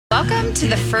Welcome to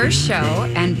the first show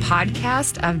and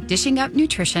podcast of Dishing Up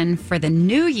Nutrition for the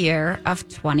new year of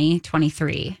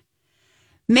 2023.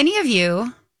 Many of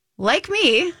you, like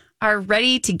me, are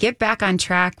ready to get back on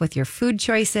track with your food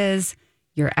choices,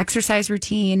 your exercise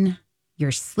routine,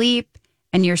 your sleep,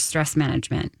 and your stress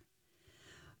management.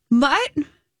 But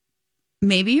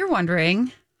maybe you're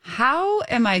wondering, how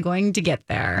am I going to get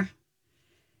there?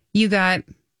 You got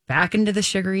back into the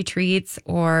sugary treats,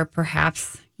 or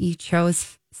perhaps you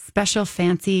chose special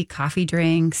fancy coffee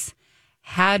drinks,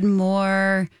 had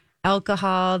more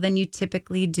alcohol than you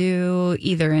typically do,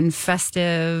 either in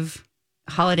festive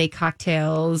holiday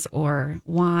cocktails or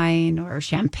wine or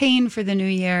champagne for the new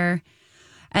year.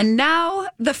 And now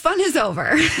the fun is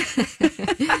over.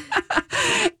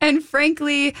 And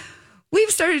frankly,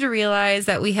 we've started to realize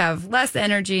that we have less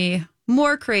energy,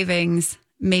 more cravings,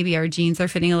 maybe our jeans are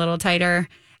fitting a little tighter,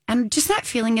 and just not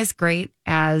feeling as great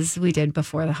as we did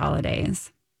before the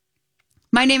holidays.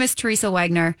 My name is Teresa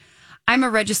Wagner. I'm a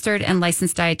registered and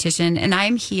licensed dietitian, and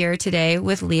I'm here today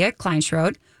with Leah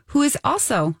Kleinschrodt, who is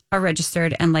also a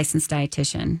registered and licensed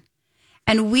dietitian.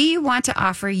 And we want to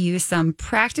offer you some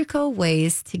practical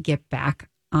ways to get back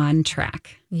on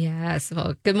track. Yes.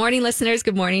 Well, good morning, listeners.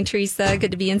 Good morning, Teresa.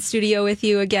 Good to be in studio with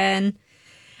you again.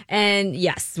 And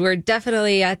yes, we're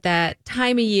definitely at that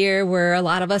time of year where a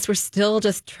lot of us were still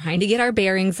just trying to get our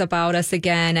bearings about us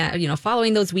again,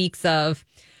 following those weeks of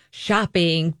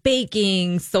shopping,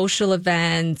 baking, social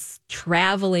events,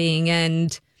 traveling,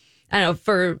 and I don't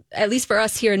know, at least for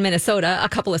us here in Minnesota, a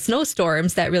couple of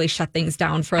snowstorms that really shut things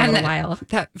down for a little while.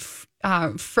 That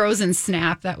frozen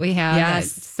snap that we had.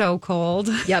 Yes. So cold.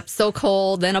 Yep. So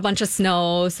cold. Then a bunch of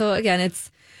snow. So again,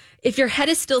 if your head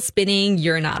is still spinning,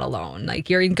 you're not alone. Like,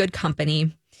 you're in good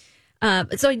company.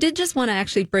 So I did just want to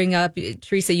actually bring up,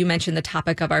 Teresa, you mentioned the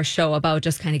topic of our show about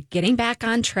just kind of getting back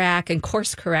on track and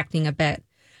course correcting a bit.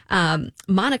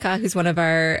 Monica, who's one of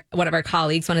our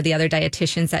colleagues, one of the other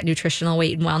dietitians at Nutritional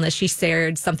Weight and Wellness, she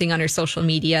shared something on her social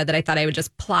media that I thought I would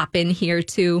just plop in here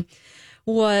too.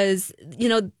 Was,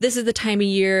 this is the time of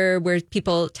year where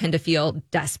people tend to feel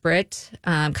desperate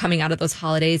coming out of those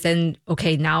holidays. And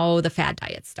okay, now the fad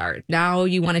diets start. Now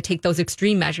you want to take those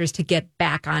extreme measures to get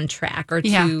back on track, or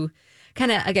to kind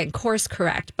of, again, course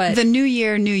correct. But the new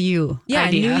year, new you. Yeah,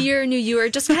 idea. new year, new you, or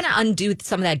just kind of undo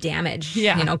some of that damage,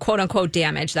 quote unquote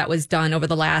damage that was done over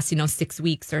the last, 6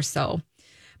 weeks or so.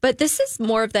 But this is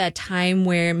more of that time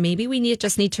where maybe we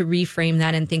just need to reframe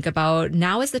that and think about,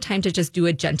 now is the time to just do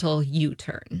a gentle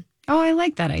U-turn. Oh, I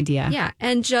like that idea. Yeah.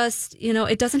 And just,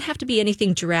 it doesn't have to be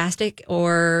anything drastic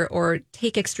or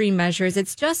take extreme measures.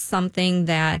 It's just something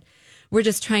that we're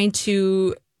just trying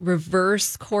to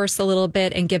reverse course a little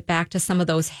bit and get back to some of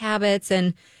those habits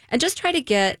and just try to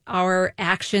get our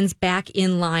actions back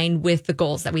in line with the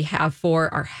goals that we have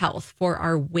for our health, for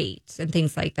our weight, and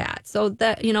things like that. So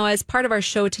that, as part of our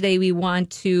show today, we want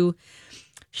to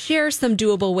share some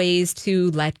doable ways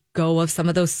to let go of some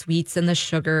of those sweets and the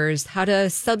sugars, how to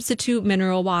substitute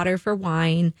mineral water for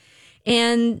wine,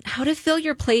 and how to fill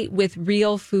your plate with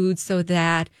real food so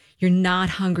that you're not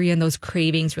hungry and those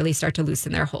cravings really start to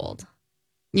loosen their hold.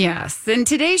 Yes. In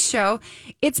today's show,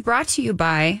 it's brought to you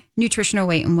by Nutritional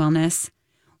Weight and Wellness.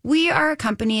 We are a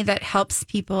company that helps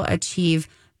people achieve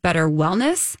better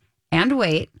wellness and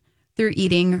weight through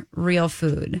eating real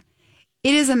food.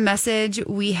 It is a message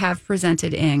we have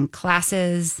presented in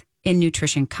classes, in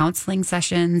nutrition counseling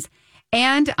sessions,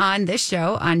 and on this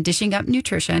show on Dishing Up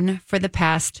Nutrition for the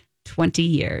past 20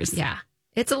 years. Yeah.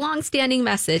 It's a long-standing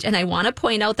message, and I want to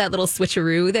point out that little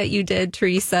switcheroo that you did,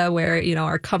 Teresa, where,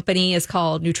 our company is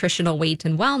called Nutritional Weight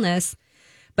and Wellness,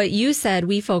 but you said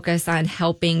we focus on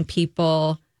helping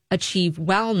people achieve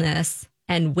wellness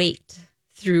and weight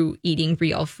through eating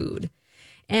real food.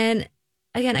 And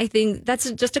again, I think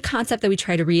that's just a concept that we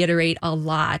try to reiterate a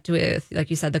lot with, like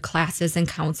you said, the classes and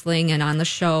counseling and on the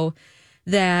show,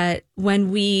 that when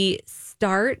we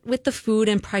start with the food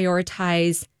and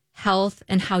prioritize health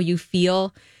and how you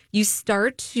feel, you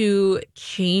start to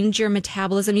change your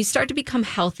metabolism. You start to become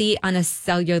healthy on a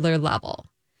cellular level.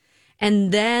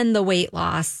 And then the weight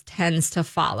loss tends to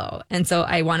follow. And so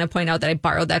I want to point out that I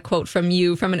borrowed that quote from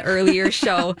you from an earlier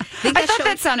show. I thought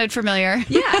that sounded familiar.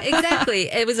 Yeah,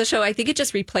 exactly. It was a show, I think it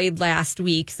just replayed last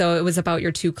week. So it was about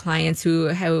your two clients who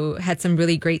had some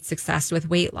really great success with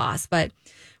weight loss. But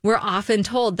we're often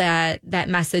told that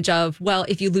message of, well,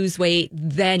 if you lose weight,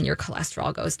 then your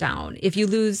cholesterol goes down. If you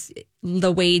lose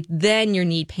the weight, then your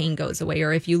knee pain goes away.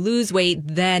 Or if you lose weight,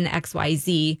 then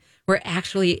XYZ, where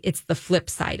actually it's the flip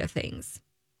side of things.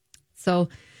 So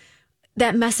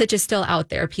that message is still out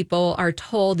there. People are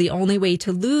told the only way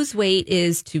to lose weight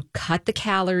is to cut the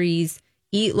calories,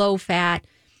 eat low fat,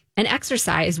 and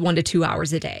exercise 1 to 2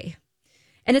 hours a day.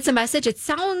 And it's a message. It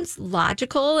sounds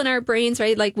logical in our brains,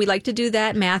 right? Like we like to do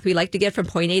that math. We like to get from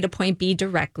point A to point B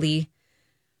directly.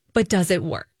 But does it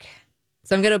work?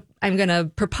 So I'm gonna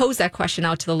propose that question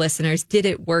out to the listeners. Did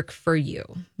it work for you?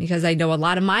 Because I know a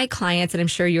lot of my clients, and I'm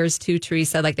sure yours too,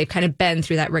 Teresa, like they've kind of been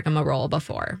through that rigmarole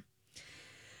before.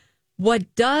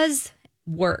 What does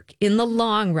work in the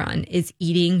long run is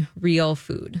eating real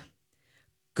food.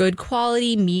 Good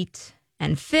quality meat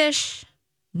and fish,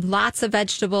 lots of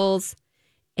vegetables,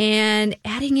 and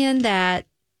adding in that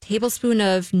tablespoon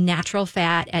of natural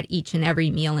fat at each and every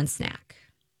meal and snack.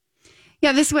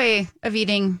 Yeah, this way of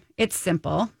eating, it's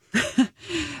simple,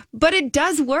 but it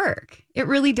does work. It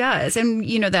really does. And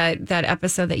you know, that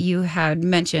episode that you had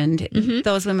mentioned,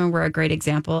 those women were a great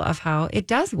example of how it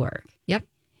does work. Yep.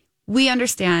 We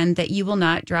understand that you will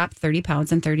not drop 30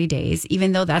 pounds in 30 days,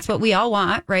 even though that's what we all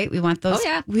want, right? We want those. Oh,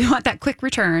 yeah. We want that quick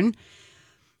return.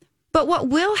 But what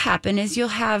will happen is you'll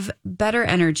have better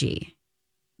energy.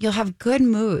 You'll have good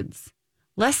moods,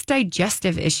 less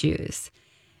digestive issues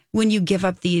when you give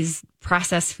up these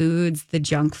processed foods, the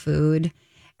junk food.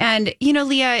 And, you know,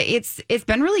 Leah, it's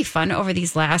been really fun over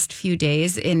these last few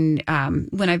days in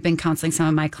when I've been counseling some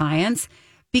of my clients,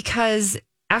 because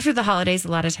after the holidays,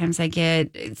 a lot of times I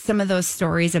get some of those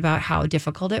stories about how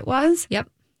difficult it was. Yep.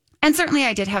 And certainly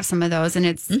I did have some of those, and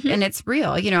it's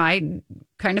real. You know, I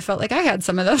kind of felt like I had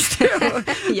some of those too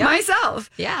myself.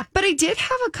 Yeah. But I did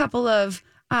have a couple of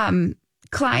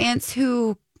clients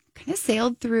who kind of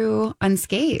sailed through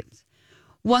unscathed.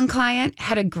 One client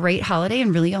had a great holiday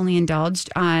and really only indulged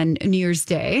on New Year's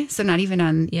Day. So not even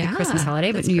on the Christmas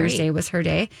holiday, but New Year's Day was her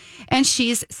day. And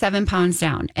she's 7 pounds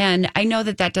down. And I know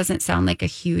that doesn't sound like a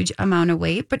huge amount of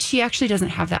weight, but she actually doesn't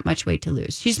have that much weight to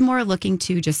lose. She's more looking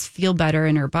to just feel better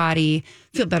in her body,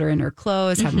 feel better in her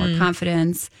clothes, have more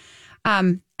confidence.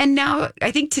 And now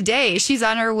I think today she's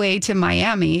on her way to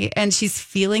Miami and she's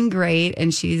feeling great.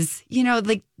 And she's, you know,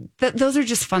 like those are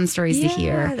just fun stories to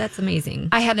hear. Yeah, that's amazing.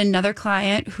 I had another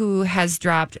client who has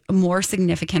dropped a more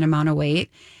significant amount of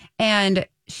weight, and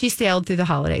she sailed through the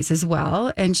holidays as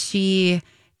well. And she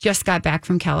just got back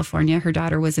from California. Her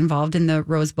daughter was involved in the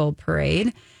Rose Bowl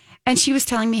parade. And she was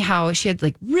telling me how she had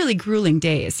like really grueling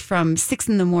days from 6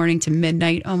 a.m. to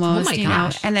midnight almost. Oh my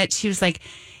gosh. And that she was like,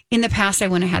 in the past, I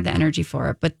wouldn't have had the energy for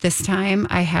it. But this time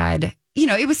I had, you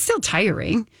know, it was still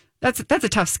tiring. That's a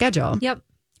tough schedule. Yep.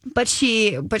 But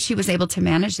she was able to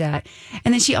manage that.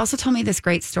 And then she also told me this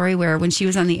great story where when she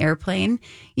was on the airplane,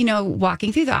 you know,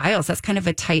 walking through the aisles, that's kind of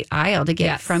a tight aisle to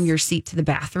get from your seat to the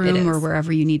bathroom or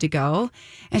wherever you need to go.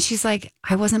 And she's like,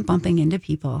 I wasn't bumping into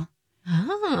people.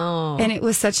 Oh. And it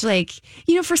was such like,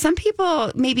 you know, for some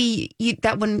people, maybe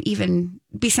that wouldn't even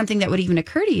be something that would even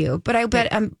occur to you. But I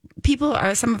bet people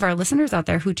are, some of our listeners out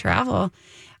there who travel,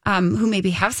 who maybe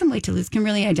have some weight to lose, can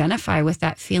really identify with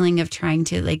that feeling of trying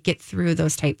to like get through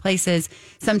those tight places.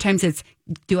 Sometimes it's,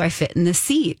 do I fit in the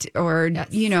seat? Or,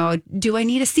 you know, do I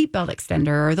need a seatbelt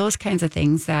extender? Or those kinds of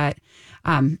things that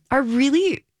are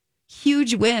really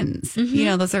huge wins. You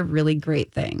know, those are really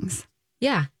great things.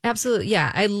 Yeah, absolutely.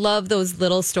 Yeah. I love those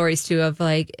little stories too of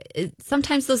like,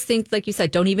 sometimes those things, like you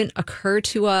said, don't even occur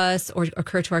to us or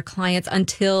occur to our clients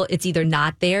until it's either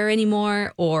not there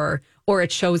anymore or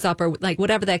it shows up or like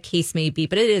whatever that case may be.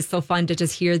 But it is so fun to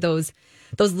just hear those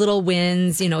little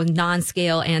wins, you know,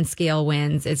 non-scale and scale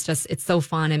wins. It's so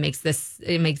fun. It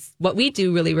makes what we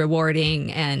do really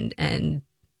rewarding and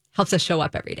helps us show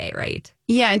up every day. Right.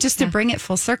 Yeah. And just to bring it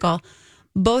full circle,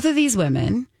 both of these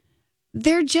women,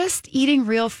 they're just eating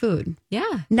real food.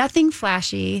 Yeah. Nothing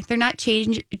flashy. They're not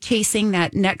chasing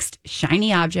that next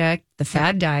shiny object, the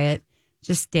fad diet,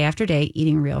 just day after day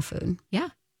eating real food. Yeah,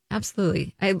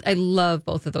 absolutely. I love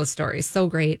both of those stories. So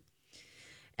great.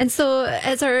 And so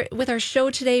with our show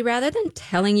today, rather than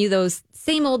telling you those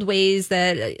same old ways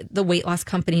that the weight loss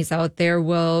companies out there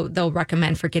they'll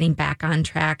recommend for getting back on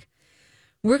track,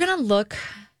 we're going to look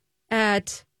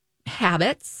at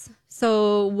habits.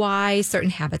 So why certain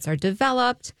habits are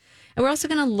developed. And we're also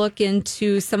going to look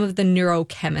into some of the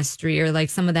neurochemistry or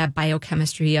like some of that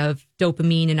biochemistry of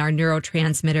dopamine and our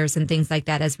neurotransmitters and things like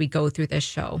that as we go through this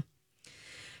show.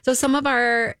 So some of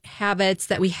our habits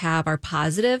that we have are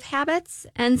positive habits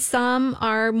and some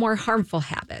are more harmful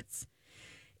habits.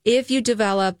 If you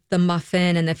develop the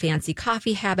muffin and the fancy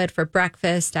coffee habit for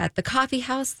breakfast at the coffee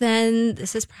house, then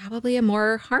this is probably a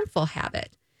more harmful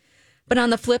habit. But on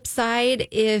the flip side,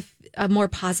 if a more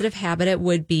positive habit, it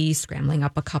would be scrambling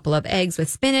up a couple of eggs with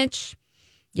spinach.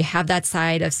 You have that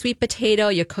side of sweet potato.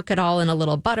 You cook it all in a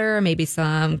little butter, maybe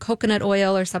some coconut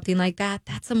oil or something like that.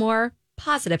 That's a more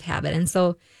positive habit. And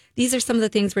so these are some of the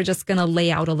things we're just going to lay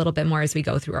out a little bit more as we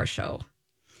go through our show.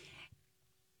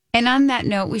 And on that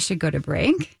note, we should go to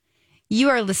break. You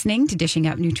are listening to Dishing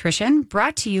Up Nutrition,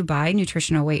 brought to you by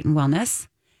Nutritional Weight and Wellness.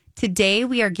 Today,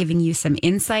 we are giving you some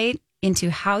insight into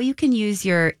how you can use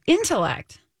your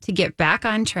intellect to get back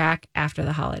on track after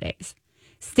the holidays.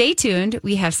 Stay tuned.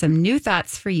 We have some new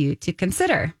thoughts for you to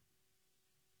consider.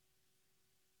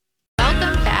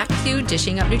 Welcome back to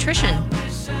Dishing Up Nutrition.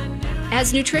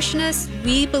 As nutritionists,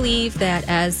 we believe that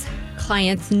as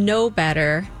clients know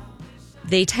better,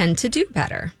 they tend to do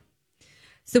better.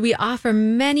 So we offer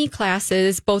many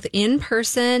classes, both in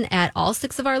person at all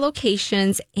 6 of our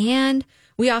locations, and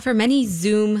we offer many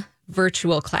Zoom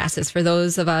virtual classes for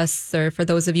those of us, or for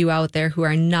those of you out there who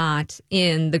are not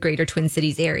in the greater Twin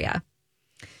Cities area.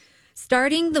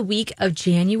 Starting the week of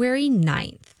January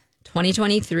 9th,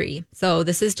 2023, so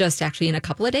this is just actually in a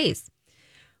couple of days,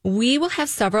 we will have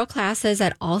several classes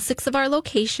at all 6 of our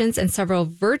locations and several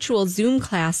virtual Zoom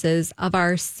classes of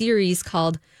our series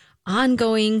called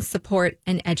Ongoing Support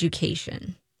and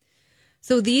Education.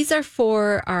 So these are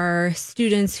for our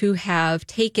students who have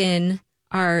taken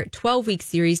our 12-week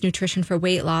series, Nutrition for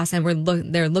Weight Loss, and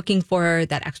they're looking for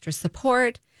that extra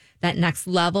support, that next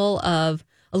level of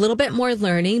a little bit more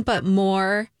learning, but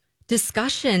more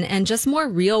discussion and just more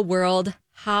real world.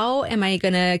 How am I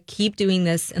going to keep doing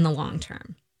this in the long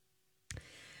term?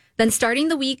 Then starting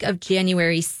the week of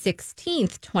January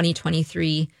 16th,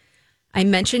 2023, I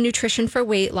mentioned Nutrition for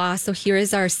Weight Loss. So here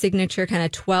is our signature kind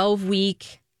of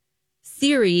 12-week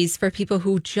series for people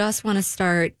who just want to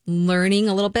start learning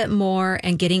a little bit more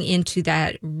and getting into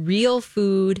that real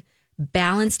food,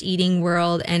 balanced eating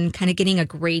world and kind of getting a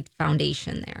great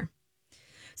foundation there.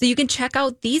 So you can check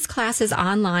out these classes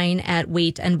online at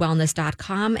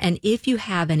weightandwellness.com. And if you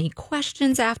have any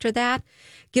questions after that,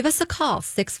 give us a call,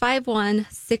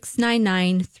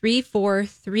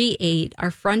 651-699-3438. Our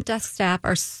front desk staff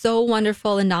are so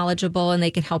wonderful and knowledgeable, and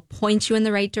they can help point you in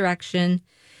the right direction.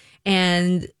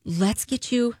 And let's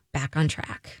get you back on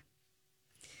track.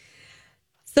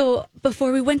 So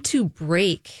before we went to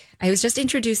break, I was just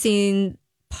introducing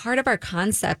part of our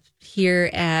concept here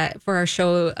for our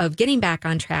show of getting back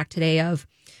on track today of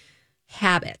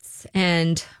habits.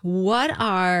 And what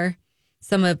are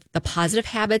some of the positive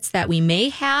habits that we may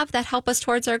have that help us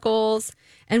towards our goals?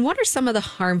 And what are some of the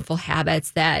harmful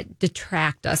habits that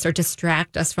detract us or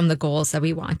distract us from the goals that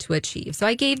we want to achieve? So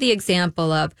I gave the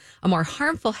example of a more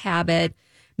harmful habit.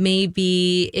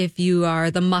 Maybe if you are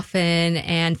the muffin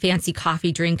and fancy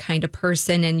coffee drink kind of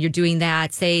person and you're doing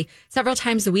that, say, several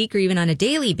times a week or even on a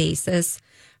daily basis,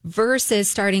 versus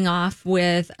starting off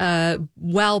with a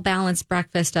well-balanced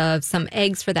breakfast of some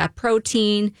eggs for that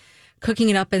protein, cooking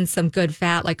it up in some good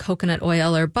fat like coconut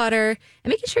oil or butter, and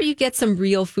making sure you get some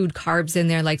real food carbs in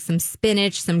there like some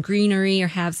spinach, some greenery, or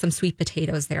have some sweet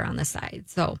potatoes there on the side.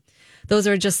 So those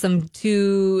are just some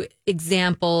 2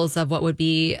 examples of what would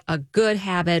be a good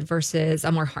habit versus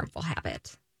a more harmful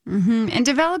habit. Mm-hmm. And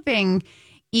developing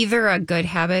either a good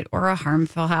habit or a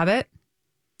harmful habit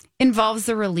involves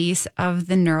the release of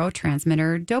the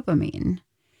neurotransmitter dopamine.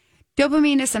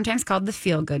 Dopamine is sometimes called the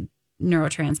feel-good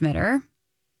neurotransmitter.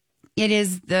 It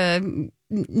is the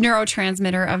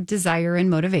neurotransmitter of desire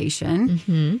and motivation.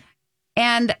 Mm-hmm.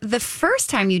 And the first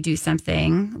time you do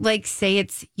something, like say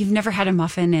you've never had a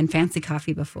muffin and fancy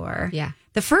coffee before. Yeah.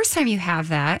 The first time you have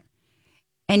that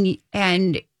and you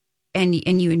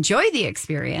enjoy the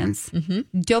experience, mm-hmm.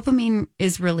 dopamine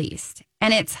is released.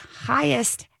 And it's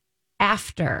highest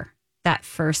after that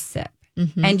first sip.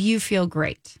 Mm-hmm. And you feel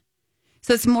great.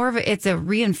 So it's it's a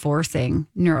reinforcing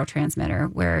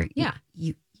neurotransmitter where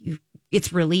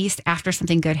it's released after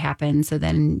something good happens. So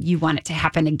then you want it to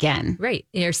happen again. Right.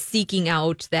 You're seeking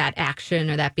out that action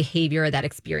or that behavior or that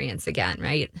experience again,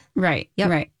 right? Right. Yep.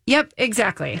 Right. Yep.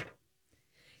 Exactly.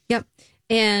 Yep.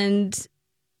 And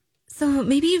so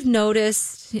maybe you've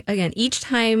noticed, again, each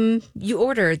time you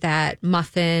order that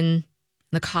muffin,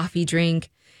 the coffee drink,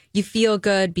 you feel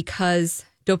good because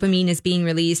dopamine is being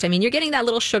released. I mean, you're getting that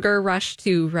little sugar rush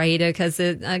too, right? Because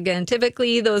again,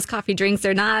 typically those coffee drinks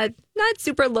are not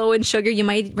super low in sugar. You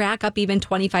might rack up even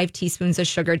 25 teaspoons of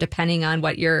sugar, depending on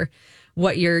what you're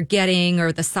getting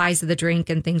or the size of the drink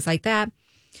and things like that.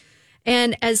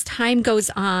 And as time goes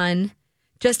on,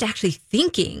 just actually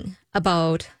thinking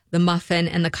about the muffin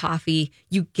and the coffee,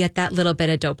 you get that little bit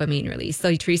of dopamine release.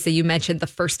 So, Teresa, you mentioned the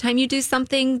first time you do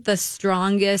something, the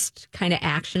strongest kind of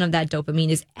action of that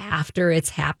dopamine is after it's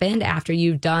happened, after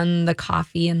you've done the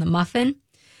coffee and the muffin.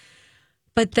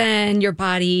 But then your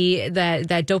body, that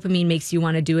dopamine makes you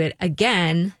want to do it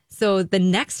again. So the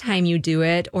next time you do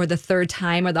it, or the third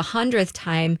time or the 100th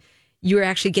time, you're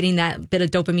actually getting that bit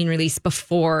of dopamine release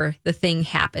before the thing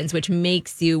happens, which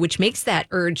makes that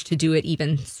urge to do it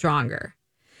even stronger.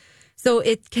 So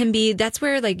it can be, that's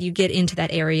where like you get into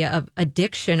that area of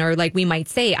addiction, or like we might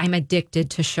say, I'm addicted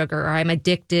to sugar, or I'm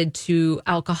addicted to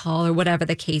alcohol, or whatever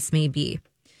the case may be.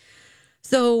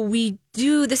 So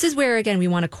this is where, again, we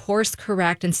want to course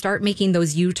correct and start making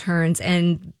those U-turns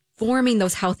and forming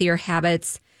those healthier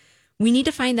habits. We need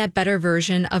to find that better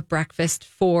version of breakfast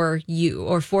for you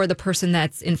or for the person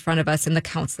that's in front of us in the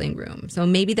counseling room. So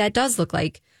maybe that does look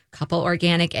like a couple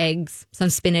organic eggs, some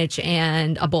spinach,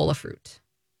 and a bowl of fruit.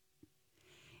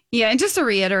 Yeah, and just to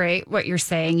reiterate what you're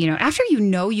saying, after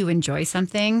you enjoy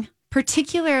something,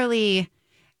 particularly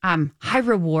high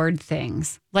reward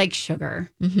things like sugar,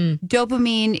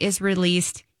 dopamine is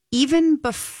released even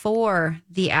before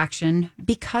the action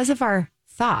because of our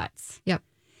thoughts. Yep.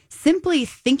 Simply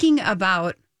thinking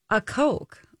about a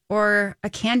Coke or a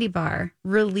candy bar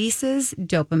releases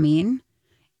dopamine.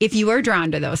 If you are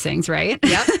drawn to those things, right?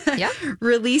 Yep.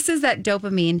 Releases that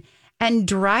dopamine and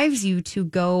drives you to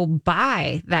go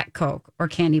buy that Coke or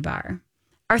candy bar.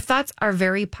 Our thoughts are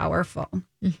very powerful.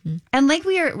 Mm-hmm. And like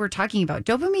we're talking about,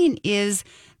 dopamine is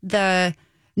the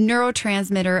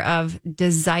neurotransmitter of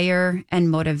desire and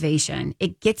motivation.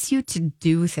 It gets you to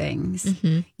do things.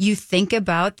 Mm-hmm. You think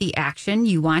about the action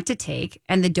you want to take,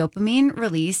 and the dopamine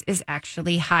release is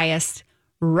actually highest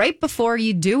right before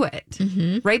you do it,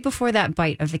 right before that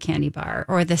bite of the candy bar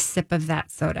or the sip of that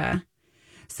soda.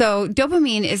 So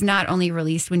dopamine is not only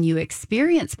released when you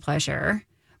experience pleasure,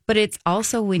 but it's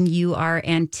also when you are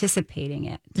anticipating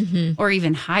it or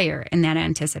even higher in that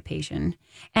anticipation.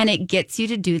 And it gets you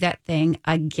to do that thing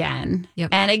again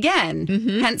and again,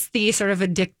 hence the sort of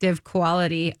addictive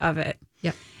quality of it.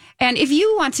 Yep. And if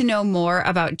you want to know more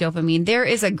about dopamine, there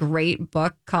is a great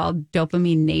book called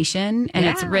Dopamine Nation, and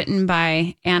it's written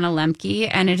by Anna Lemke,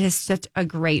 and it is such a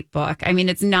great book. I mean,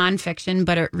 it's nonfiction,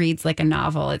 but it reads like a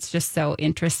novel. It's just so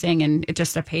interesting, and it's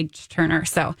just a page turner.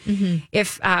 So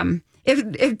if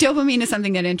dopamine is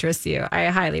something that interests you, I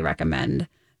highly recommend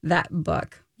that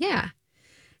book. Yeah.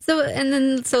 So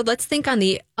let's think on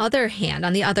the other hand,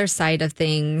 on the other side of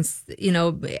things,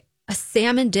 a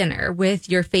salmon dinner with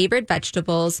your favorite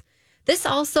vegetables. This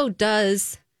also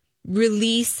does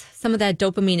release some of that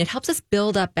dopamine. It helps us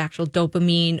build up actual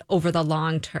dopamine over the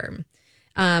long term.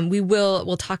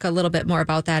 We'll talk a little bit more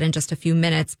about that in just a few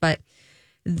minutes. But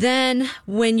then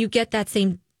when you get that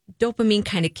same dopamine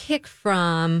kind of kick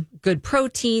from good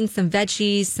protein, some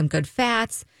veggies, some good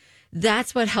fats,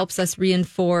 that's what helps us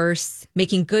reinforce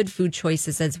making good food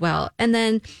choices as well. And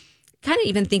then kind of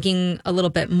even thinking a little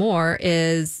bit more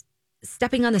is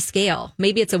stepping on the scale.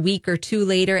 Maybe it's a week or two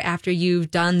later after you've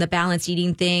done the balanced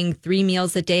eating thing, 3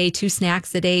 meals a day, 2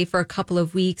 snacks a day for a couple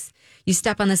of weeks. You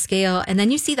step on the scale and then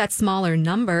you see that smaller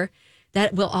number.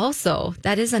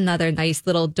 That is another nice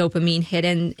little dopamine hit.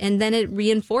 And then it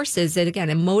reinforces it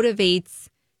again. It motivates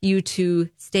you to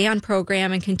stay on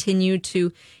program and continue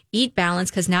to eat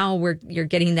balanced, because now you're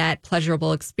getting that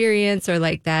pleasurable experience or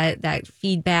like that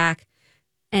feedback,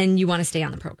 and you want to stay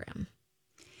on the program.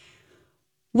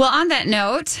 Well, on that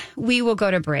note, we will go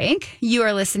to break. You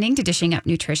are listening to Dishing Up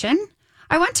Nutrition.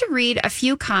 I want to read a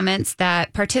few comments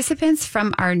that participants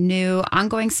from our new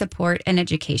ongoing support and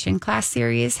education class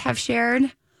series have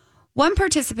shared. One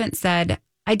participant said,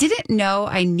 I didn't know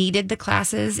I needed the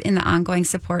classes in the ongoing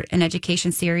support and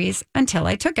education series until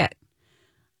I took it.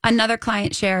 Another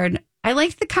client shared, I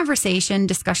liked the conversation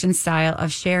discussion style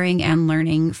of sharing and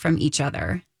learning from each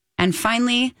other. And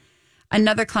finally,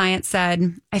 another client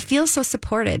said, I feel so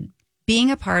supported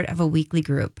being a part of a weekly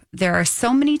group. There are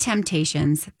so many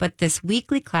temptations, but this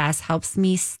weekly class helps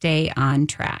me stay on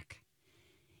track.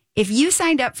 If you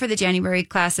signed up for the January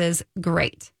classes,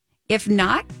 great. If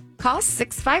not, call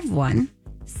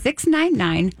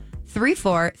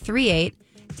 651-699-3438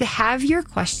 to have your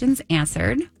questions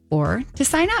answered or to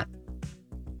sign up.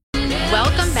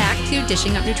 Welcome back to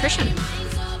Dishing Up Nutrition.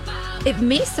 It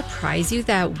may surprise you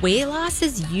that weight loss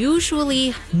is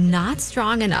usually not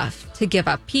strong enough to give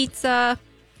up pizza,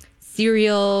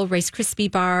 cereal, Rice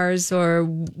Krispie bars, or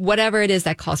whatever it is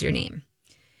that calls your name.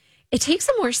 It takes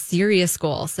a more serious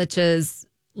goal, such as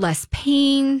less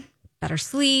pain, better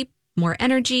sleep, more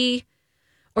energy,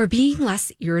 or being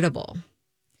less irritable.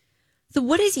 So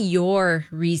what is your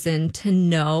reason to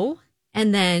know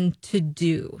and then to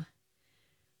do?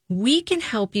 We can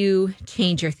help you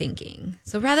change your thinking.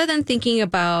 So rather than thinking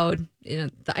about the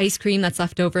ice cream that's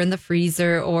left over in the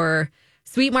freezer or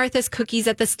Sweet Martha's cookies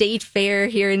at the state fair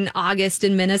here in August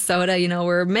in Minnesota,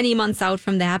 we're many months out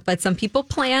from that, but some people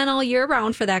plan all year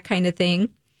round for that kind of thing.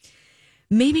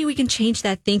 Maybe we can change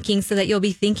that thinking so that you'll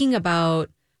be thinking about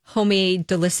homemade,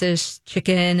 delicious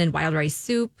chicken and wild rice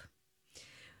soup.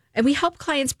 And we help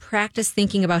clients practice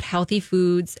thinking about healthy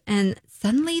foods and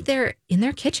suddenly they're in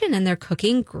their kitchen and they're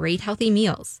cooking great, healthy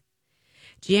meals.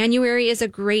 January is a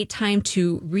great time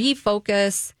to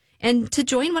refocus and to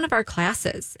join one of our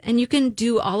classes. And you can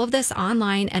do all of this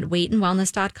online at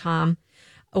weightandwellness.com,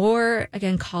 or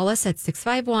again, call us at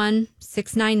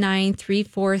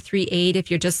 651-699-3438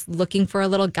 if you're just looking for a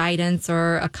little guidance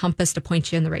or a compass to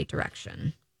point you in the right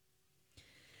direction.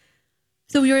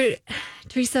 So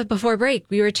Teresa, before break,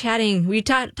 we were chatting. We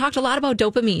talked a lot about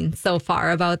dopamine so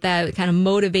far, about that kind of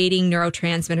motivating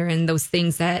neurotransmitter and those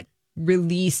things that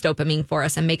release dopamine for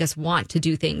us and make us want to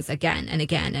do things again and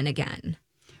again and again.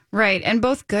 Right. And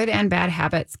both good and bad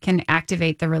habits can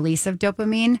activate the release of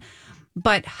dopamine,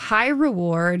 but high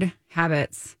reward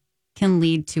habits can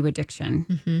lead to addiction.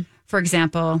 Mm-hmm. For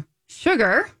example,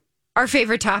 sugar, our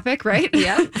favorite topic, right?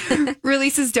 Yeah.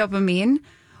 Releases dopamine,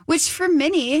 which for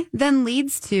many then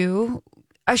leads to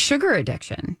a sugar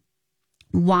addiction.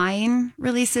 Wine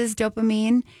releases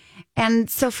dopamine. And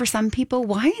so for some people,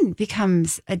 wine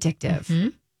becomes addictive. Mm-hmm.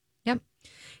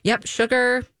 Yep.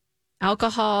 Sugar,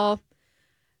 alcohol,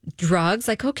 drugs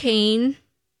like cocaine,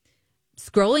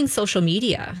 scrolling social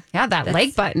media. Yeah, that's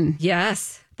like button.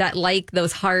 Yes.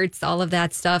 Those hearts, all of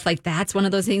that stuff. Like that's one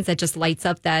of those things that just lights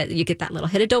up, that you get that little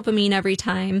hit of dopamine every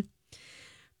time.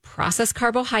 Processed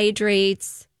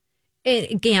carbohydrates,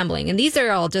 gambling. And these are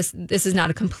all this is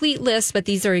not a complete list, but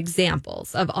these are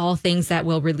examples of all things that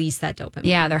will release that dopamine.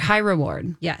 Yeah, they're high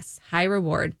reward. Yes, high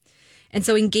reward. And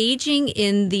so engaging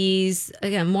in these,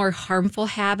 again, more harmful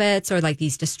habits or like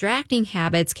these distracting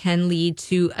habits can lead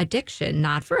to addiction,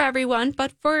 not for everyone,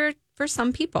 but for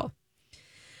some people.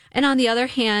 And on the other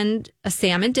hand, a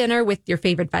salmon dinner with your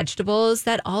favorite vegetables,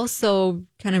 that also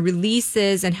kind of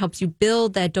releases and helps you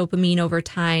build that dopamine over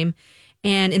time.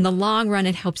 And in the long run,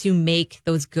 it helps you make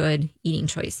those good eating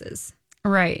choices.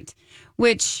 Right.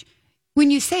 Which,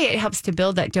 when you say it helps to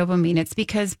build that dopamine, it's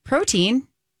because protein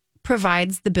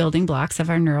provides the building blocks of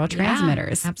our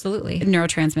neurotransmitters. Yeah, absolutely.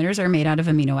 Neurotransmitters are made out of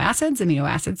amino acids. Amino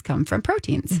acids come from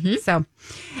proteins. Mm-hmm. So,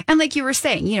 and like you were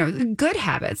saying, good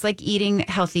habits like eating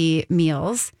healthy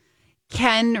meals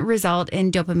can result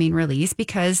in dopamine release,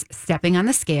 because stepping on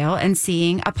the scale and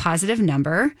seeing a positive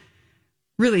number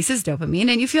releases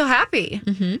dopamine and you feel happy.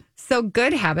 Mm-hmm. So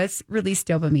good habits release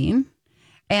dopamine.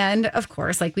 And of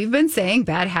course, like we've been saying,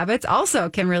 bad habits also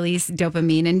can release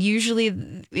dopamine, and usually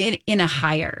in a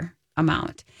higher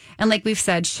amount. And like we've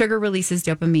said, sugar releases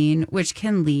dopamine, which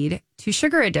can lead to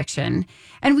sugar addiction.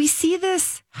 And we see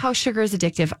this, how sugar is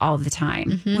addictive all the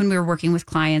time when we're working with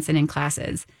clients and in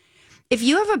classes. If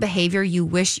you have a behavior you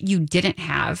wish you didn't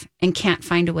have and can't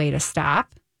find a way to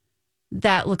stop,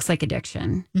 that looks like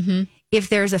addiction. Mm-hmm. If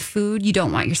there's a food you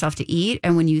don't want yourself to eat,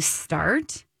 and when you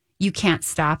start, you can't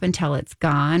stop until it's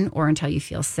gone or until you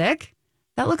feel sick,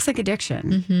 that looks like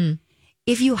addiction. Mm-hmm.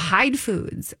 If you hide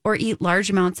foods or eat large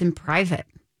amounts in private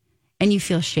and you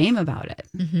feel shame about it,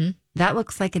 that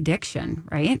looks like addiction,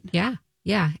 right? Yeah,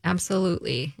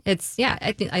 absolutely.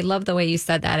 I love the way you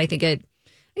said that. I think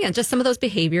just some of those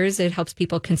behaviors, it helps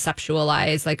people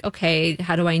conceptualize, like, okay,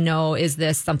 how do I know, is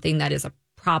this something that is a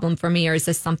problem for me, or is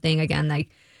this something, again, like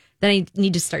that I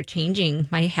need to start changing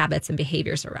my habits and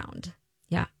behaviors around?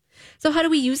 Yeah. So how do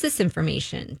we use this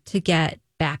information to get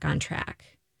back on track?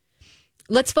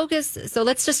 Let's focus. So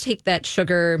let's just take that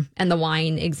sugar and the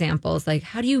wine examples. Like,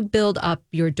 how do you build up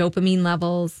your dopamine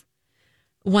levels?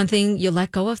 One thing, you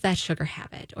let go of that sugar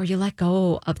habit, or you let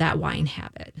go of that wine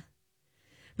habit.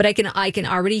 But I can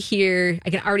already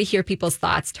hear people's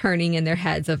thoughts turning in their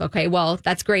heads of, okay, well,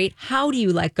 that's great. How do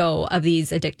you let go of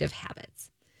these addictive habits?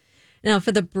 Now,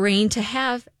 for the brain to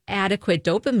have adequate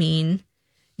dopamine,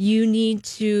 you need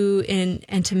to,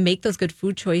 and to make those good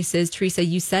food choices, Teresa,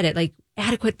 you said it, like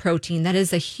adequate protein. That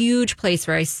is a huge place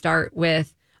where I start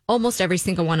with almost every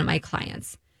single one of my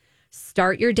clients.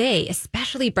 Start your day,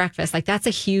 especially breakfast. Like that's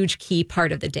a huge key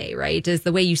part of the day, right? Is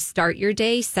the way you start your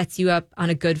day sets you up on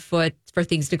a good foot for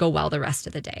things to go well the rest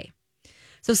of the day.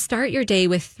 So start your day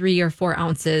with 3 or 4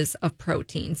 ounces of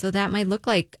protein. So that might look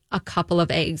like a couple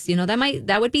of eggs.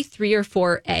 That would be 3 or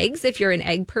 4 eggs if you're an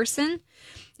egg person.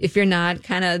 If you're not,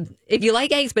 if you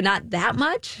like eggs, but not that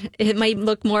much, it might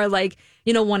look more like,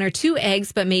 1 or 2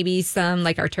 eggs, but maybe some,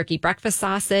 like our turkey breakfast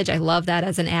sausage. I love that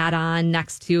as an add-on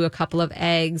next to a couple of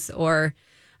eggs, or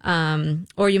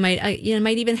you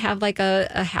might even have like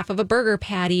a half of a burger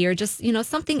patty, or just,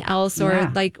 something else,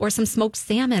 or some smoked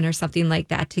salmon or something like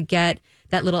that to get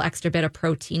that little extra bit of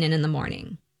protein in the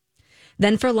morning.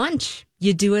 Then for lunch,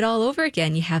 you do it all over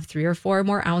again. You have 3 or 4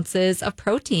 more ounces of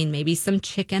protein, maybe some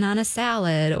chicken on a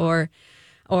salad, or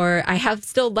I have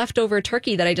still leftover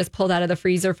turkey that I just pulled out of the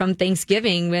freezer from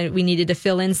Thanksgiving when we needed to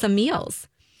fill in some meals.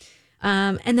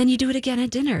 And then you do it again at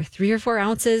dinner, 3 or 4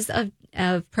 ounces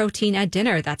of protein at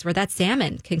dinner. That's where that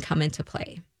salmon can come into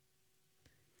play.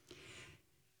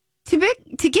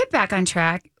 To get back on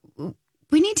track,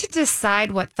 we need to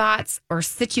decide what thoughts or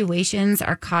situations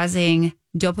are causing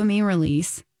dopamine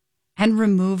release and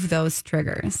remove those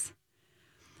triggers.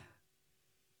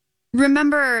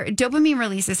 Remember, dopamine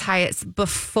release is highest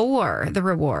before the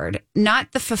reward,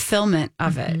 not the fulfillment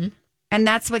of it. And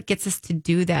that's what gets us to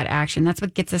do that action. That's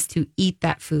what gets us to eat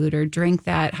that food or drink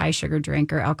that high sugar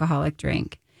drink or alcoholic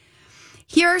drink.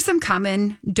 Here are some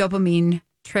common dopamine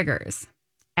triggers.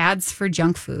 Ads for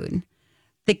junk food,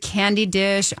 the candy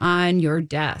dish on your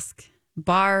desk,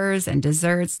 bars and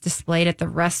desserts displayed at the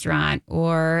restaurant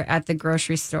or at the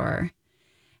grocery store,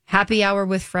 happy hour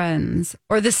with friends,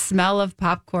 or the smell of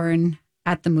popcorn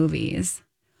at the movies.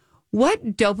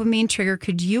 What dopamine trigger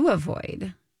could you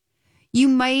avoid? You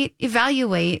might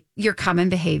evaluate your common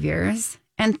behaviors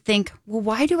and think, well,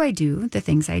 why do I do the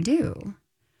things I do?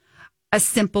 A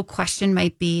simple question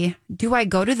might be, do I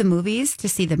go to the movies to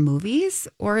see the movies,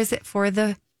 or is it for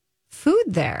the food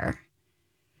there?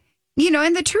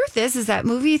 And the truth is that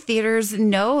movie theaters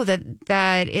know that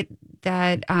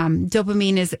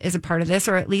dopamine is a part of this,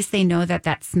 or at least they know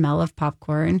that smell of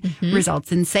popcorn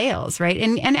results in sales, right?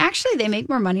 And actually, they make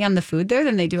more money on the food there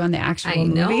than they do on the actual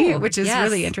movie, which is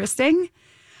really interesting.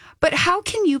 But how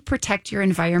can you protect your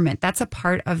environment? That's a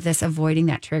part of this avoiding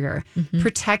that trigger.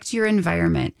 Protect your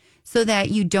environment so that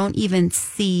you don't even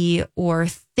see or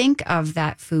think of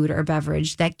that food or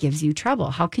beverage that gives you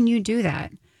trouble. How can you do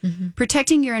that?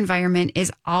 Protecting your environment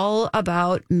is all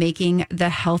about making the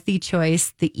healthy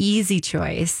choice the easy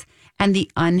choice and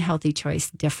the unhealthy choice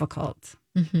difficult.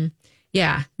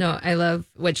 Yeah, no, I love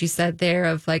what you said there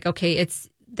of like, okay, it's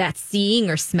that seeing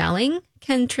or smelling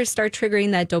can start triggering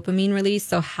that dopamine release.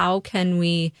 So how can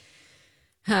we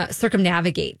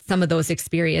circumnavigate some of those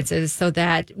experiences so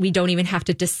that we don't even have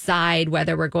to decide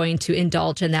whether we're going to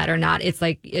indulge in that or not? It's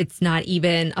like, it's not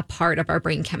even a part of our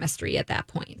brain chemistry at that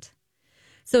point.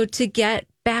 So to get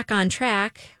back on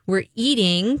track, we're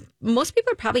eating, most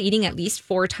people are probably eating at least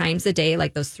 4 times a day,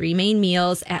 like those 3 main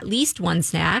meals, at least 1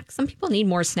 snack. Some people need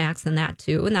more snacks than that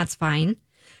too, and that's fine.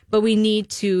 But we need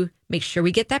to make sure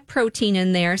we get that protein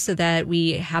in there so that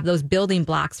we have those building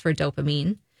blocks for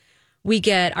dopamine. We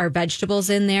get our vegetables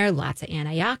in there, lots of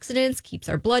antioxidants, keeps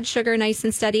our blood sugar nice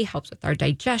and steady, helps with our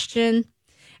digestion.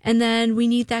 And then we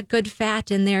need that good fat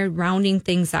in there, rounding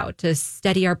things out to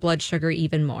steady our blood sugar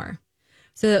even more.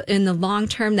 So in the long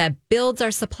term, that builds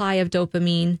our supply of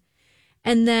dopamine.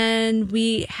 And then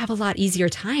we have a lot easier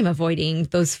time avoiding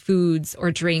those foods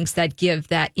or drinks that give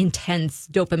that intense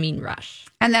dopamine rush.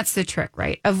 And that's the trick,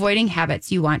 right? Avoiding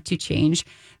habits you want to change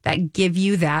that give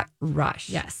you that rush.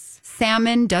 Yes.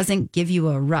 Salmon doesn't give you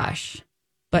a rush,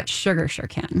 but sugar sure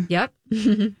can. Yep.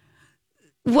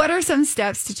 What are some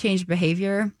steps to change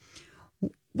behavior?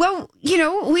 Well,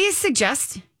 we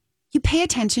suggest you pay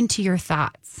attention to your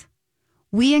thoughts.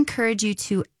 We encourage you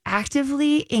to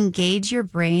actively engage your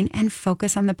brain and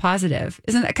focus on the positive.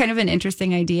 Isn't that kind of an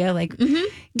interesting idea? Like,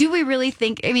 do we really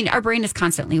think, our brain is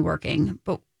constantly working,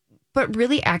 but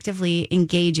really actively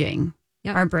engaging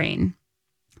our brain,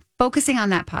 focusing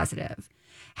on that positive.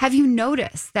 Have you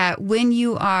noticed that when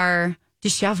you are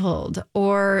disheveled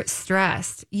or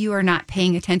stressed, you are not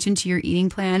paying attention to your eating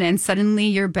plan and suddenly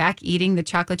you're back eating the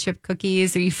chocolate chip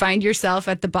cookies, or you find yourself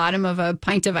at the bottom of a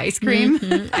pint of ice cream?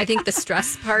 I think the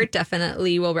stress part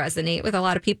definitely will resonate with a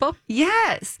lot of people.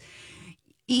 Yes.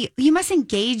 You must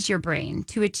engage your brain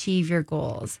to achieve your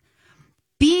goals.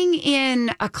 Being in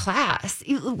a class,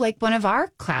 like one of our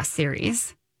class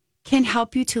series, can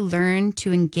help you to learn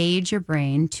to engage your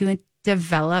brain to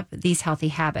develop these healthy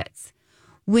habits.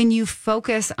 When you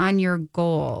focus on your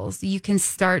goals, you can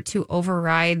start to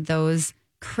override those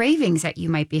cravings that you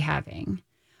might be having.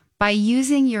 By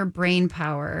using your brain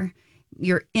power,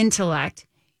 your intellect,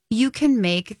 you can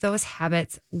make those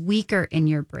habits weaker in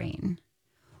your brain.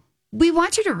 We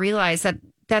want you to realize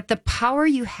that the power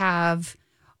you have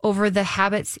over the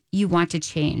habits you want to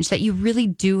change, that you really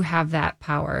do have that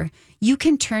power. You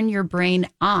can turn your brain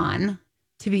on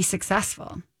to be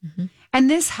successful. And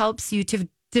this helps you to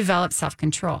develop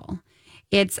self-control.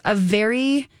 It's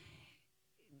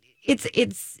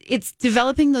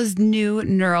developing those new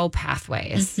neural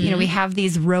pathways. We have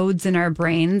these roads in our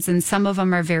brains, and some of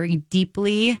them are very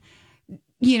deeply,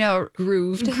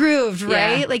 grooved,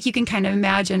 right? Yeah. Like you can kind of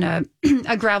imagine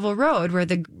a gravel road where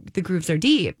the grooves are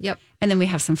deep. Yep. And then we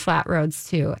have some flat roads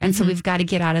too. And so we've got to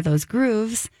get out of those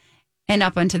grooves and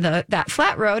up onto that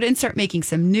flat road and start making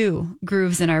some new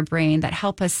grooves in our brain that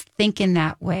help us think in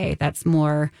that way that's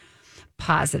more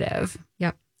positive.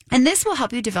 Yep. And this will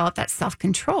help you develop that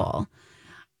self-control.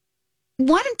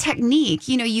 One technique,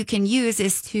 you can use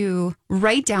is to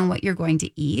write down what you're going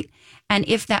to eat. And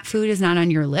if that food is not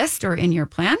on your list or in your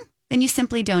plan, then you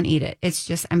simply don't eat it. It's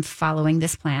just, I'm following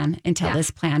this plan until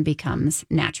this plan becomes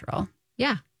natural.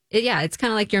 Yeah. It's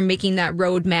kind of like you're making that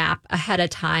roadmap ahead of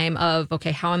time of,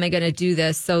 okay, how am I going to do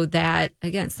this so that,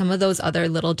 again, some of those other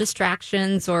little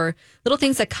distractions or little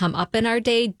things that come up in our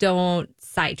day don't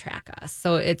sidetrack us.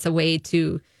 So it's a way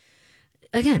to,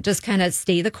 again, just kind of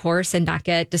stay the course and not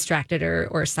get distracted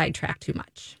or sidetracked too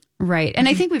much. Right. And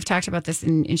I think we've talked about this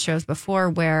in shows before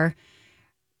where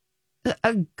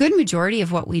a good majority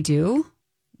of what we do,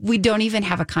 we don't even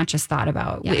have a conscious thought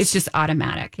about. Yes. It's just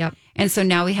automatic. Yep. And so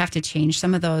now we have to change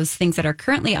some of those things that are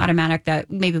currently automatic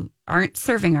that maybe aren't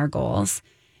serving our goals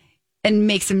and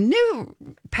make some new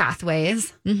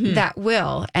pathways that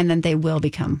will, and then they will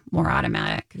become more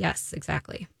automatic. Yes,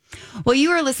 exactly. Well, you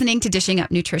are listening to Dishing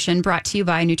Up Nutrition, brought to you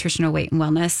by Nutritional Weight and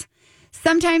Wellness.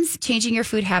 Sometimes changing your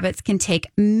food habits can take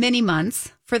many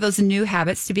months for those new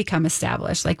habits to become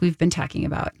established, like we've been talking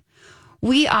about.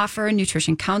 We offer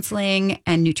nutrition counseling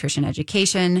and nutrition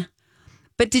education.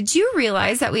 But did you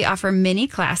realize that we offer mini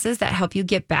classes that help you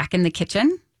get back in the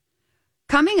kitchen?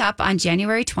 Coming up on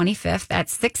January 25th at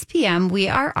 6 p.m., we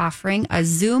are offering a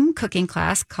Zoom cooking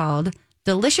class called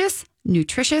Delicious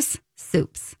Nutritious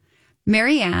Soups.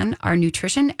 Marianne, our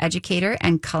nutrition educator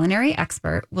and culinary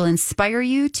expert, will inspire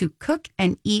you to cook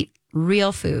and eat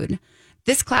real food.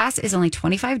 This class is only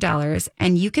 $25,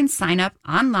 and you can sign up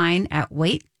online at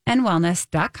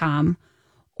weightandwellness.com.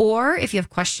 Or if you have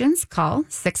questions, call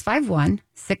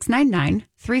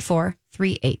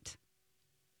 651-699-3438.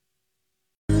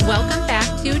 Welcome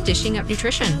back to Dishing Up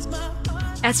Nutrition.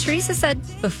 As Teresa said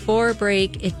before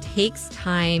break, it takes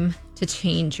time to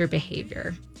change your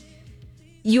behavior.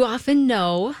 You often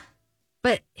know,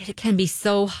 but it can be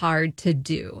so hard to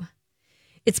do.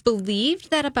 It's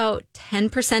believed that about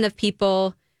 10% of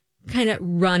people kind of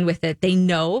run with it. They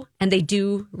know and they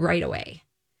do right away.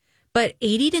 But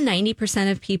 80 to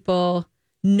 90% of people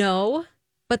know,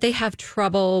 but they have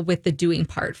trouble with the doing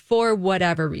part for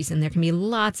whatever reason. There can be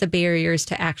lots of barriers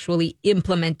to actually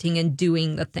implementing and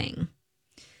doing the thing.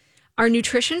 Our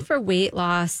Nutrition for Weight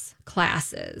Loss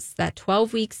classes, that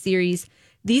 12-week series,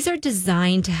 these are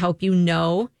designed to help you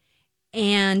know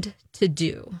and to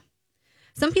do.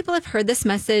 Some people have heard this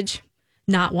message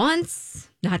not once,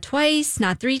 not twice,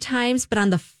 not 3 times, but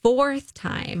on the 4th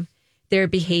time, their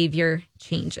behavior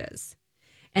changes.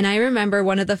 And I remember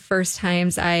one of the first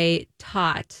times I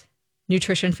taught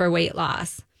Nutrition for Weight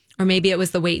Loss, or maybe it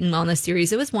was the Weight and Wellness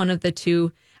series. It was one of the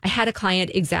two. I had a client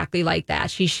exactly like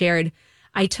that. She shared,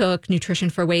 I took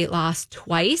Nutrition for Weight Loss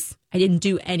twice. I didn't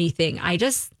do anything. I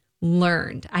just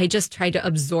learned. I just tried to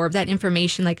absorb that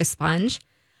information like a sponge.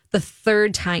 The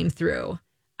 3rd time through,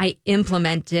 I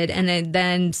implemented. And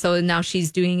then, so now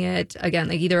she's doing it again,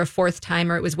 like either a 4th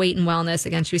time or it was Weight and Wellness.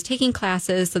 Again, she was taking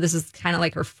classes. So this is kind of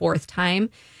like her 4th time.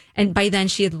 And by then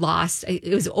she had lost,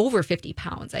 it was over 50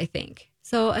 pounds, I think.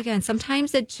 So again,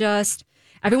 sometimes it just,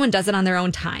 everyone does it on their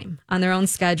own time, on their own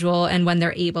schedule, and when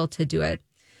they're able to do it.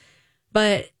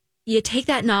 But you take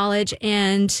that knowledge,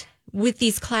 and with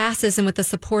these classes and with the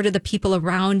support of the people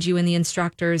around you and the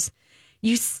instructors,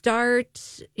 you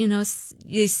start,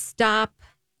 you stop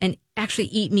and actually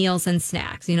eat meals and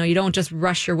snacks. You don't just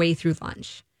rush your way through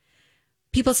lunch.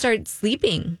 People start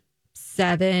sleeping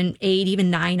 7, 8, even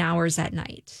 9 hours at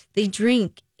night. They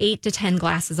drink 8 to 10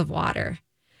 glasses of water.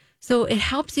 So it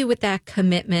helps you with that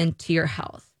commitment to your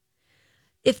health.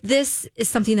 If this is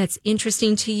something that's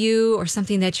interesting to you or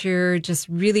something that you're just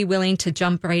really willing to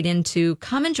jump right into,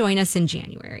 come and join us in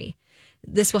January.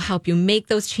 This will help you make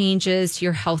those changes to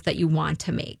your health that you want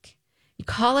to make. You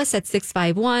call us at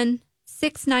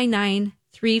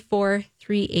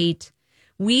 651-699-3438.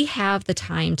 We have the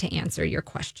time to answer your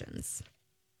questions.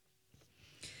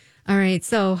 All right,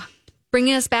 so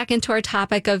bringing us back into our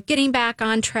topic of getting back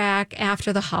on track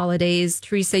after the holidays.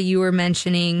 Teresa, you were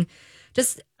mentioning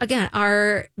just, again,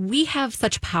 we have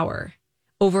such power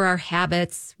over our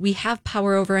habits. We have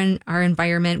power over our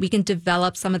environment. We can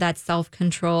develop some of that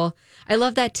self-control. I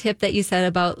love that tip that you said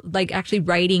about like actually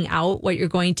writing out what you're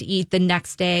going to eat the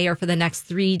next day or for the next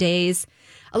 3 days.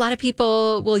 A lot of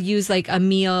people will use like a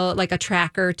meal, like a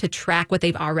tracker to track what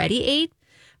they've already ate.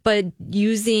 But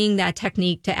using that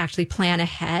technique to actually plan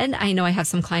ahead, I know I have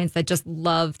some clients that just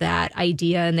love that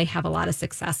idea and they have a lot of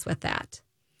success with that.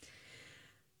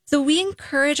 So we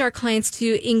encourage our clients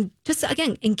to just,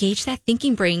 again, engage that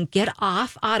thinking brain, get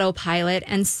off autopilot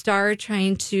and start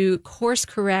trying to course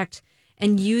correct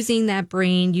and using that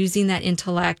brain, using that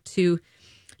intellect to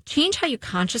change how you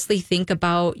consciously think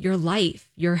about your life,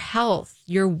 your health,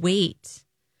 your weight.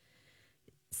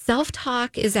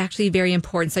 Self-talk is actually very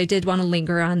important. So I did want to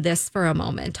linger on this for a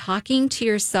moment. Talking to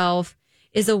yourself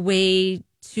is a way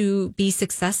to be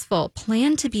successful.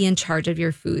 Plan to be in charge of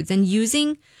your foods and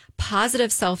using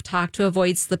positive self-talk to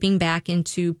avoid slipping back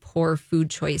into poor food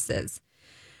choices.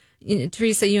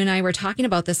 Teresa, you and I were talking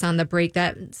about this on the break,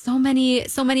 that so many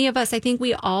of us, I think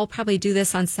we all probably do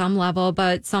this on some level,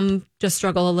 but some just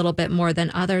struggle a little bit more than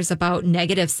others about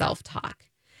negative self-talk.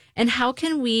 And how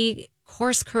can we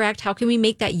course correct? How can we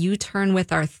make that U-turn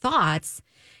with our thoughts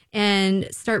and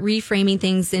start reframing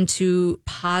things into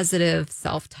positive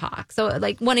self-talk? So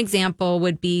like one example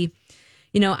would be,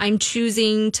 I'm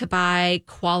choosing to buy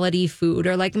quality food,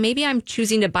 or like maybe I'm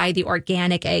choosing to buy the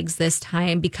organic eggs this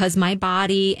time because my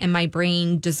body and my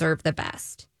brain deserve the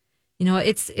best.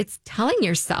 It's telling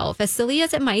yourself, as silly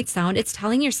as it might sound, it's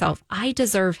telling yourself, I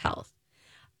deserve health.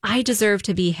 I deserve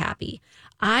to be happy.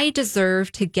 I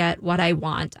deserve to get what I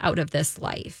want out of this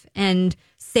life, and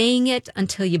saying it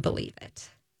until you believe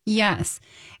it. Yes.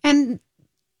 And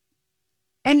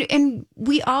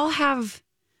we all have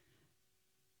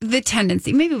the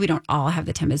tendency, maybe we don't all have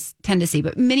the tendency,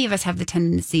 but many of us have the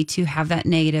tendency to have that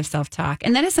negative self-talk.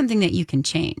 And that is something that you can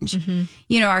change.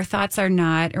 Mm-hmm. Our thoughts are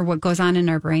not, or what goes on in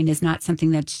our brain is not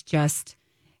something that's just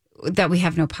that we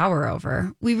have no power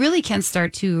over. We really can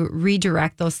start to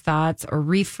redirect those thoughts or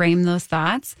reframe those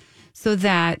thoughts so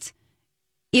that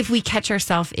if we catch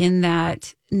ourselves in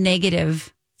that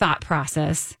negative thought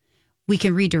process, we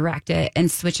can redirect it and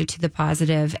switch it to the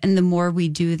positive. And the more we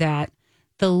do that,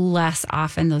 the less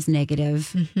often those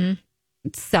negative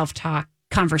self-talk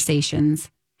conversations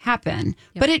happen.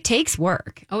 Yep. But it takes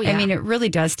work. Oh, yeah. I mean, it really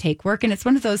does take work. And it's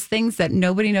one of those things that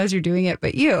nobody knows you're doing it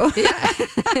but you.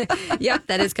 Yeah. Yep,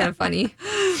 that is kind of funny.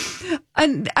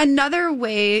 Another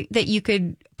way that you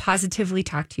could positively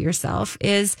talk to yourself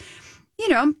is,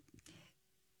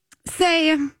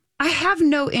 say, I have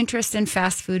no interest in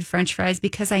fast food French fries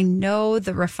because I know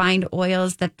the refined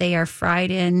oils that they are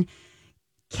fried in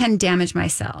can damage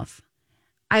myself.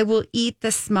 I will eat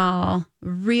the small,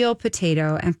 real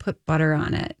potato and put butter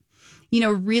on it.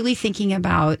 Really thinking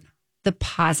about the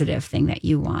positive thing that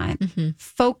you want,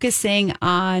 focusing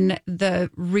on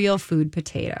the real food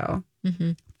potato.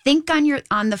 Mm-hmm. Think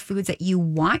on the foods that you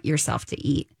want yourself to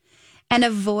eat, and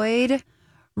avoid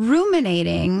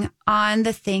ruminating on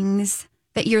the things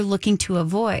that you're looking to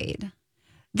avoid.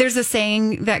 There's a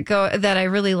saying that I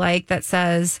really like that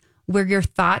says, where your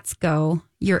thoughts go,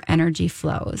 your energy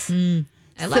flows.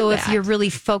 I love that. If you're really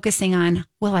focusing on,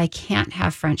 well, I can't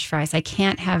have French fries, I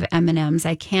can't have M&Ms,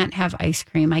 I can't have ice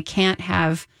cream, I can't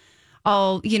have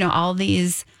all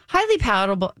these highly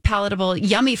palatable,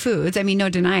 yummy foods. I mean, no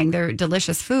denying they're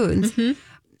delicious foods. Mm-hmm.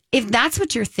 If that's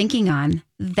what you're thinking on,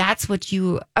 that's what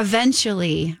you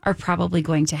eventually are probably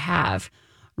going to have.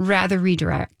 Rather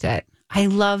redirect it. I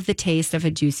love the taste of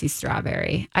a juicy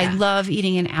strawberry. Yeah. I love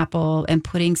eating an apple and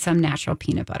putting some natural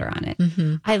peanut butter on it.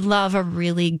 Mm-hmm. I love a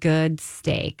really good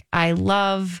steak. I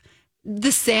love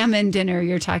the salmon dinner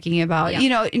you're talking about,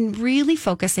 and really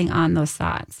focusing on those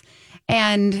thoughts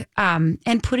and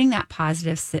putting that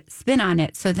positive spin on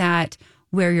it so that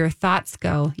where your thoughts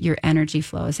go, your energy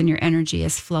flows, and your energy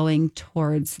is flowing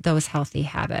towards those healthy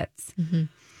habits. Mm-hmm.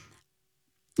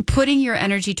 Putting your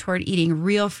energy toward eating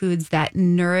real foods that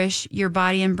nourish your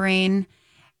body and brain,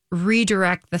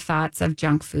 redirect the thoughts of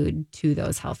junk food to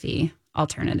those healthy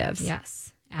alternatives.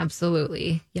 Yes,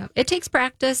 absolutely. Yep. It takes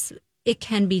practice. It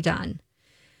can be done.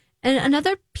 And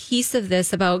another piece of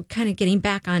this about kind of getting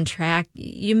back on track,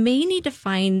 you may need to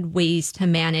find ways to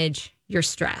manage your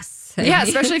stress. Yeah,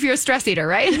 especially if you're a stress eater,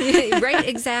 right? Right,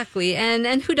 exactly.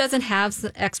 And who doesn't have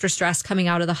extra stress coming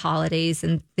out of the holidays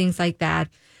and things like that?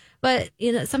 But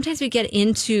sometimes we get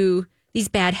into these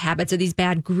bad habits or these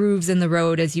bad grooves in the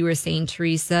road, as you were saying,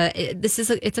 Teresa.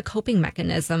 It's a coping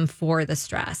mechanism for the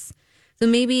stress. So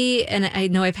maybe, and I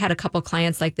know I've had a couple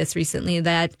clients like this recently,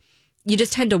 that you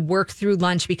just tend to work through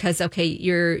lunch because, okay,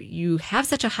 you have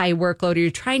such a high workload, or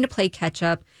you're trying to play catch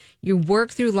up. You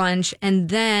work through lunch, and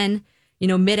then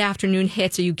mid-afternoon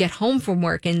hits, or you get home from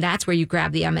work, and that's where you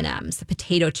grab the M&Ms, the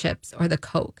potato chips, or the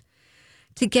Coke.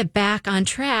 To get back on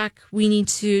track, we need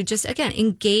to just, again,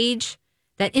 engage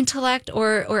that intellect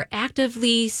or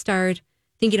actively start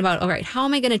thinking about, all right, how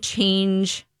am I going to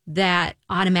change that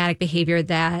automatic behavior,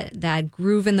 that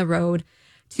groove in the road,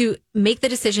 to make the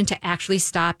decision to actually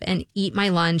stop and eat my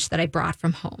lunch that I brought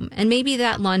from home. And maybe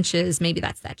that lunch is, maybe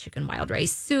that's that chicken wild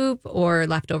rice soup or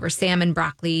leftover salmon,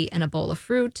 broccoli, and a bowl of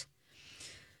fruit.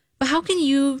 But how can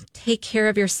you take care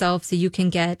of yourself so you can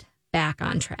get back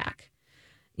on track?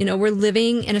 we're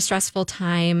living in a stressful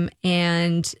time,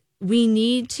 and we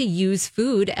need to use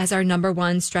food as our number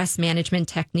one stress management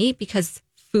technique, because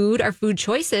our food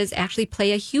choices actually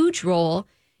play a huge role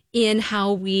in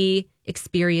how we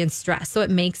experience stress. So it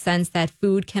makes sense that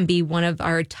food can be one of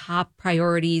our top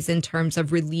priorities in terms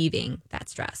of relieving that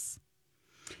stress.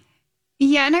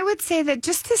 Yeah, and I would say that,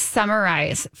 just to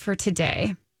summarize for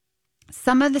today,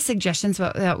 some of the suggestions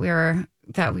that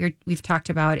we've talked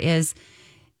about is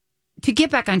to get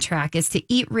back on track is to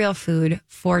eat real food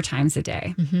 4 times a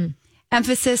day. Mm-hmm.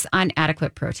 Emphasis on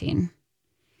adequate protein.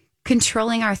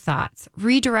 Controlling our thoughts,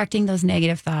 redirecting those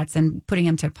negative thoughts and putting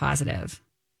them to positive.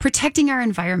 Protecting our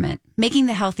environment, making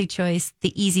the healthy choice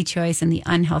the easy choice and the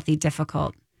unhealthy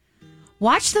difficult.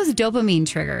 Watch those dopamine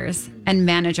triggers and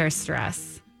manage our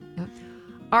stress. Yep.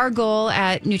 Our goal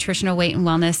at Nutritional Weight and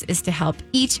Wellness is to help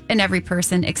each and every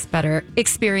person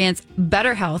experience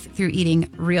better health through eating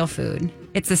real food.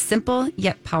 It's a simple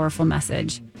yet powerful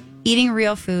message. Eating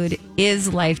real food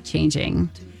is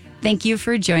life-changing. Thank you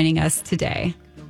for joining us today.